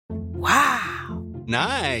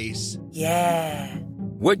Nice. Yeah.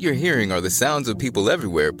 What you're hearing are the sounds of people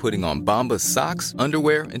everywhere putting on Bombas socks,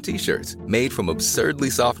 underwear, and T-shirts made from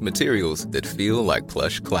absurdly soft materials that feel like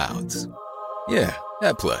plush clouds. Yeah,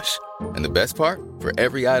 that plush. And the best part? For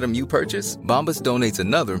every item you purchase, Bombas donates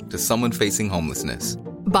another to someone facing homelessness.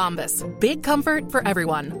 Bombas. Big comfort for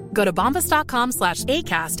everyone. Go to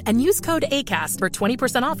bombas.com/ACAST and use code ACAST for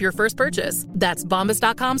 20% off your first purchase. That's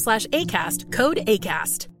bombas.com/ACAST. Code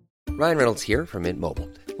ACAST. Ryan Reynolds here from Mint Mobile.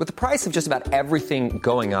 With the price of just about everything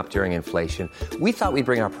going up during inflation, we thought we'd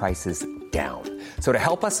bring our prices down. So to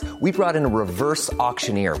help us, we brought in a reverse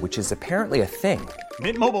auctioneer, which is apparently a thing.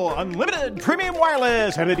 Mint Mobile Unlimited Premium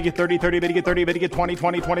Wireless. How to get 30, 30, bit to get 30, bit to get 20,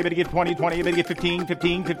 20, 20, bit to get 20, 20, bit to get 15,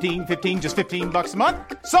 15, 15, 15, just $15 a month?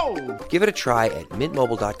 Sold! Give it a try at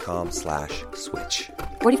mintmobile.com/switch.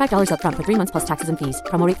 $45 up front for 3 months plus taxes and fees.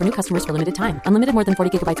 Promo rate for new customers for limited time. Unlimited more than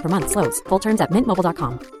 40 gigabytes per month. Slows full terms at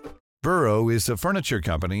mintmobile.com. Burrow is a furniture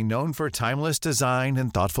company known for timeless design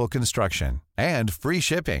and thoughtful construction, and free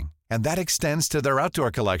shipping, and that extends to their outdoor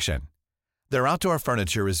collection. Their outdoor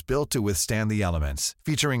furniture is built to withstand the elements,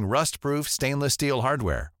 featuring rust-proof stainless steel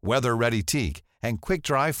hardware, weather-ready teak, and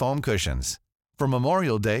quick-dry foam cushions. For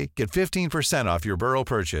Memorial Day, get 15% off your Burrow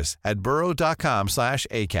purchase at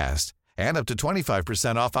burrow.com/ACAST, and up to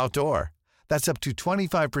 25% off outdoor. That's up to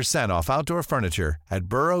 25% off outdoor furniture at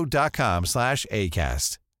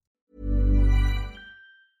burrow.com/ACAST.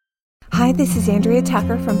 Hi, this is Andrea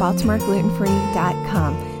Tucker from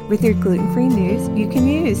BaltimoreGlutenFree.com with your gluten-free news you can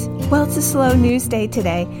use. Well, it's a slow news day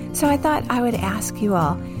today, so I thought I would ask you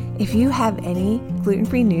all if you have any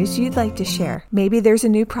gluten-free news you'd like to share. Maybe there's a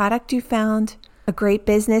new product you found, a great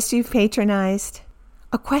business you've patronized,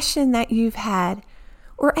 a question that you've had,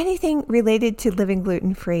 or anything related to living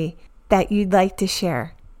gluten-free that you'd like to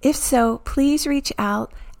share. If so, please reach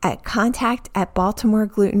out at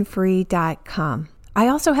contact@BaltimoreGlutenFree.com. I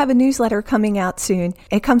also have a newsletter coming out soon.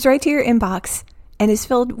 It comes right to your inbox and is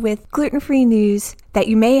filled with gluten-free news that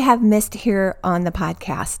you may have missed here on the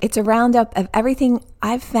podcast. It's a roundup of everything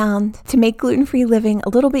I've found to make gluten-free living a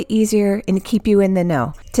little bit easier and to keep you in the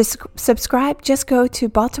know. To subscribe, just go to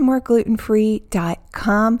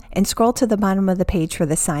BaltimoreGlutenFree.com and scroll to the bottom of the page for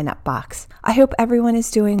the sign-up box. I hope everyone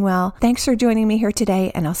is doing well. Thanks for joining me here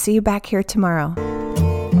today, and I'll see you back here tomorrow.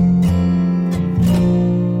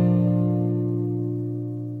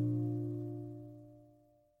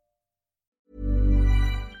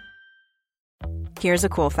 Here's a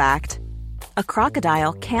cool fact. A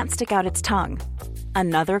crocodile can't stick out its tongue.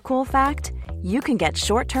 Another cool fact, you can get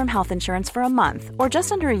short-term health insurance for a month or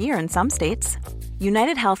just under a year in some states.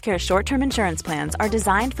 United Healthcare short-term insurance plans are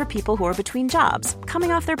designed for people who are between jobs,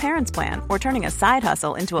 coming off their parents' plan, or turning a side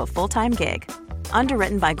hustle into a full-time gig.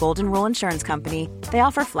 Underwritten by Golden Rule Insurance Company, they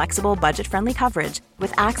offer flexible, budget-friendly coverage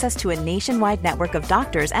with access to a nationwide network of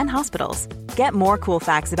doctors and hospitals. Get more cool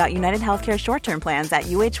facts about United Healthcare short-term plans at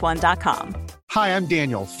uh1.com. Hi, I'm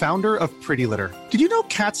Daniel, founder of Pretty Litter. Did you know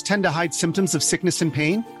cats tend to hide symptoms of sickness and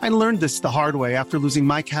pain? I learned this the hard way after losing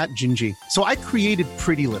my cat, Gingy. So I created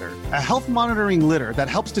Pretty Litter, a health monitoring litter that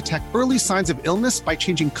helps detect early signs of illness by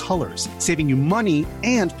changing colors, saving you money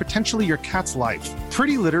and potentially your cat's life.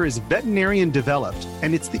 Pretty Litter is veterinarian developed,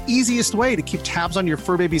 and it's the easiest way to keep tabs on your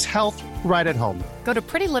fur baby's health right at home. Go to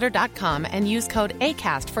prettylitter.com and use code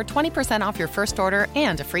ACAST for 20% off your first order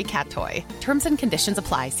and a free cat toy. Terms and conditions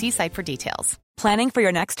apply. See site for details. Planning for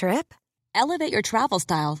your next trip? Elevate your travel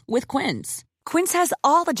style with Quince. Quince has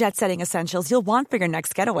all the jet-setting essentials you'll want for your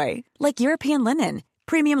next getaway, like European linen,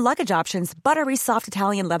 premium luggage options, buttery soft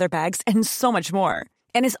Italian leather bags, and so much more.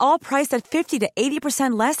 And is all priced at 50 to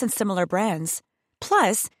 80% less than similar brands.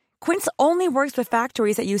 Plus, Quince only works with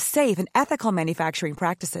factories that use safe and ethical manufacturing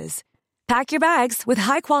practices. Pack your bags with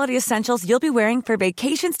high-quality essentials you'll be wearing for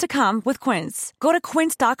vacations to come with Quince. Go to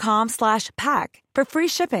quince.com/pack for free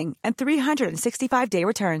shipping and 365-day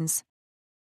returns.